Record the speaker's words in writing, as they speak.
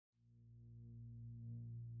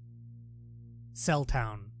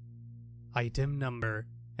Celltown. Item number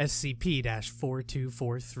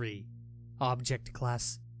SCP-4243. Object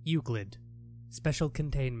Class Euclid. Special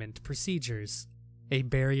Containment Procedures. A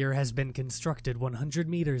barrier has been constructed 100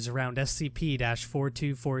 meters around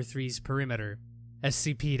SCP-4243's perimeter.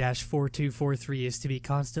 SCP-4243 is to be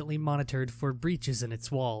constantly monitored for breaches in its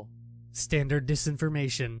wall. Standard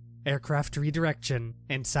disinformation, aircraft redirection,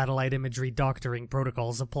 and satellite imagery doctoring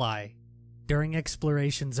protocols apply. During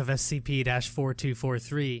explorations of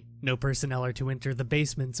SCP-4243, no personnel are to enter the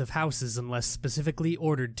basements of houses unless specifically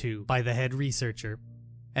ordered to by the head researcher.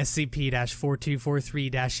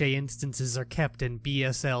 SCP-4243-A instances are kept in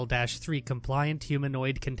BSL-3 compliant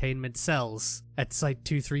humanoid containment cells at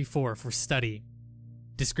Site-234 for study.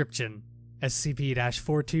 Description: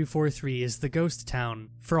 SCP-4243 is the ghost town,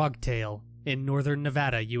 Frogtail, in northern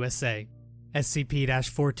Nevada, USA.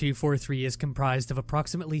 SCP-4243 is comprised of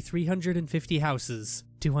approximately 350 houses,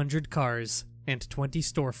 200 cars, and 20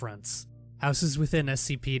 storefronts. Houses within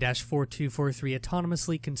SCP-4243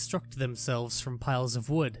 autonomously construct themselves from piles of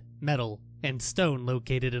wood, metal, and stone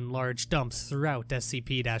located in large dumps throughout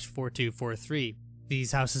SCP-4243.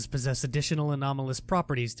 These houses possess additional anomalous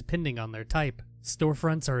properties depending on their type.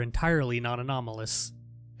 Storefronts are entirely non-anomalous.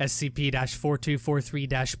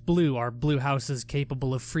 SCP-4243-Blue are blue houses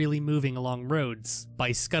capable of freely moving along roads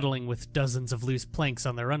by scuttling with dozens of loose planks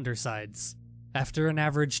on their undersides. After an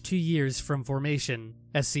average 2 years from formation,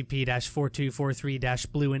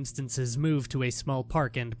 SCP-4243-Blue instances move to a small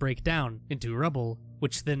park and break down into rubble,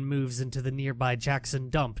 which then moves into the nearby Jackson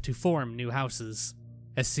dump to form new houses.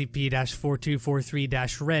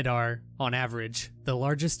 SCP-4243-Red are, on average, the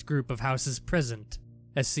largest group of houses present.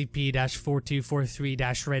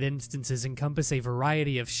 SCP-4243-Red instances encompass a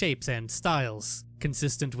variety of shapes and styles,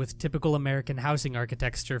 consistent with typical American housing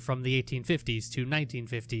architecture from the 1850s to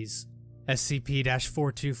 1950s.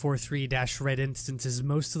 SCP-4243-Red instances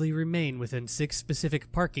mostly remain within 6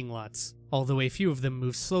 specific parking lots, although a few of them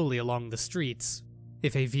move slowly along the streets.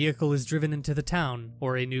 If a vehicle is driven into the town,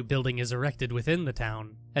 or a new building is erected within the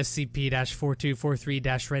town,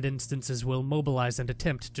 SCP-4243-Red instances will mobilize and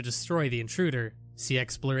attempt to destroy the intruder. See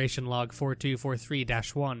Exploration Log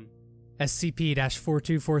 4243-1.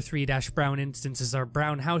 SCP-4243-Brown instances are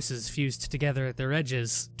brown houses fused together at their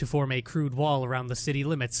edges to form a crude wall around the city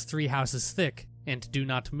limits 3 houses thick and do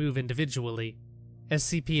not move individually.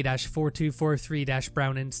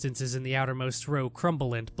 SCP-4243-Brown instances in the outermost row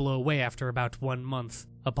crumble and blow away after about 1 month,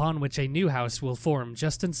 upon which a new house will form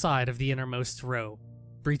just inside of the innermost row.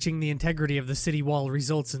 Breaching the integrity of the city wall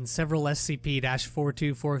results in several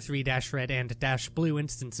SCP-4243-Red and -Blue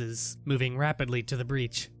instances moving rapidly to the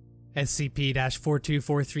breach.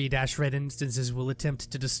 SCP-4243-Red instances will attempt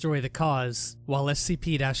to destroy the cause, while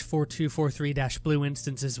SCP-4243-Blue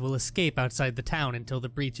instances will escape outside the town until the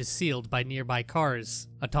breach is sealed by nearby cars,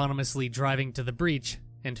 autonomously driving to the breach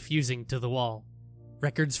and fusing to the wall.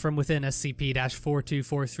 Records from within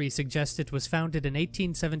SCP-4243 suggest it was founded in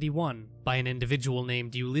 1871 by an individual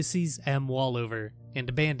named Ulysses M. Wallover and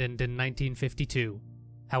abandoned in 1952.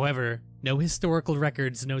 However, no historical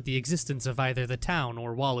records note the existence of either the town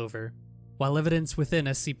or Wallover. While evidence within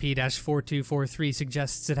SCP-4243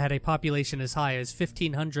 suggests it had a population as high as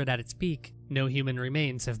 1,500 at its peak, no human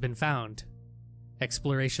remains have been found.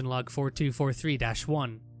 Exploration Log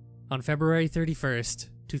 4243-1. On February 31st,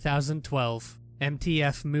 2012,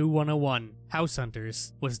 MTF Mu-101, House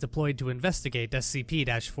Hunters, was deployed to investigate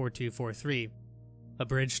SCP-4243.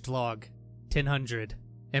 Abridged Log 1000.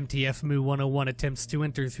 MTF Mu-101 attempts to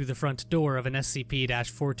enter through the front door of an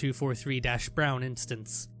SCP-4243-Brown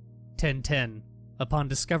instance. 1010. Upon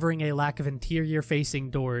discovering a lack of interior-facing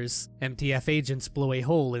doors, MTF agents blow a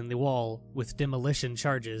hole in the wall with demolition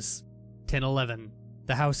charges. 1011.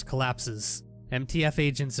 The house collapses. MTF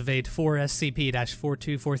agents evade 4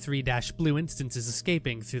 SCP-4243-Blue instances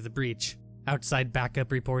escaping through the breach. Outside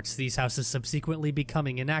backup reports these houses subsequently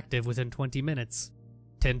becoming inactive within 20 minutes.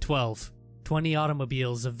 1012. 20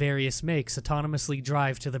 automobiles of various makes autonomously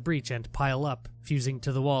drive to the breach and pile up, fusing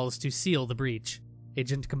to the walls to seal the breach.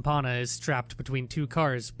 Agent Campana is trapped between 2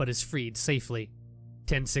 cars but is freed safely.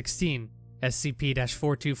 1016.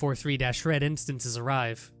 SCP-4243-Red instances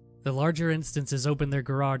arrive. The larger instances open their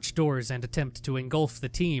garage doors and attempt to engulf the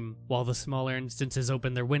team, while the smaller instances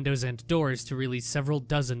open their windows and doors to release several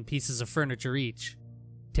dozen pieces of furniture each.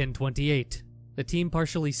 1028. The team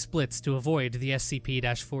partially splits to avoid the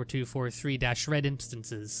SCP-4243-Red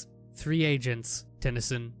instances. 3 agents,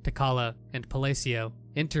 Tennyson, Takala, and Palacio,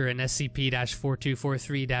 enter an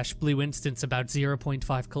SCP-4243-Blue instance about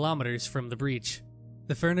 0.5 kilometers from the breach.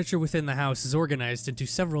 The furniture within the house is organized into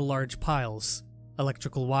several large piles.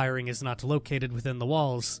 Electrical wiring is not located within the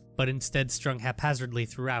walls, but instead strung haphazardly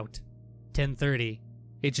throughout. 10:30.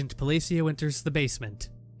 Agent Palacio enters the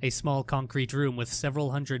basement, a small concrete room with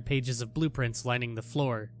several hundred pages of blueprints lining the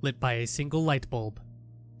floor, lit by a single light bulb.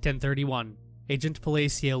 10:31. Agent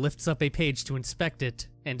Palacio lifts up a page to inspect it,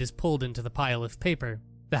 and is pulled into the pile of paper.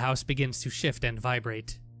 The house begins to shift and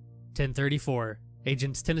vibrate. 10:34.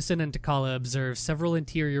 Agents Tennyson and Takala observe several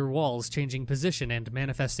interior walls changing position and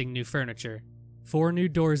manifesting new furniture. 4 new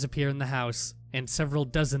doors appear in the house, and several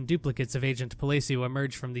dozen duplicates of Agent Palacio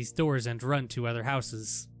emerge from these doors and run to other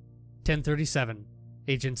houses. 10:37.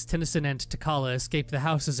 Agents Tennyson and Takala escape the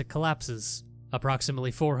house as it collapses. Approximately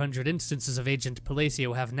 400 instances of Agent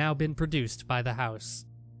Palacio have now been produced by the house.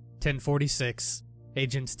 10:46.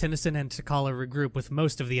 Agents Tennyson and Takala regroup with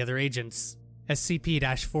most of the other agents.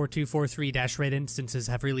 SCP-4243-Red instances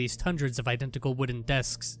have released hundreds of identical wooden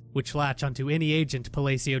desks, which latch onto any Agent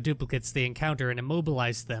Palacio duplicates they encounter and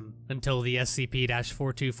immobilize them, until the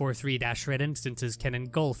SCP-4243-Red instances can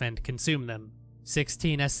engulf and consume them.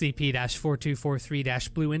 16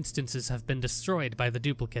 SCP-4243-Blue instances have been destroyed by the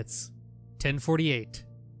duplicates. 10:48.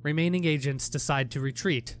 Remaining agents decide to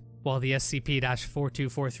retreat, while the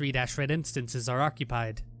SCP-4243-Red instances are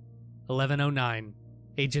occupied. 11:09.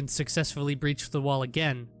 Agents successfully breach the wall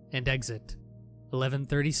again and exit.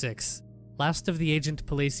 11:36. Last of the Agent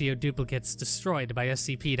Palacio duplicates destroyed by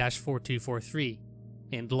SCP-4243.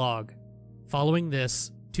 End log. Following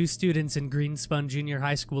this, 2 students in Greenspun Junior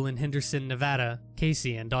High School in Henderson, Nevada,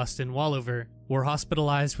 Casey and Austin Wallover, were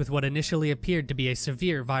hospitalized with what initially appeared to be a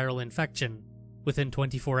severe viral infection. Within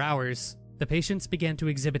 24 hours, the patients began to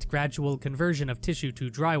exhibit gradual conversion of tissue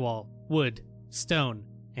to drywall, wood, stone,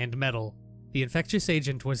 and metal. The infectious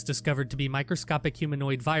agent was discovered to be microscopic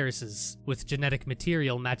humanoid viruses, with genetic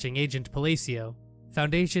material matching Agent Palacio.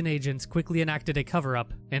 Foundation agents quickly enacted a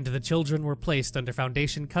cover-up, and the children were placed under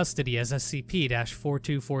Foundation custody as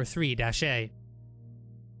SCP-4243-A.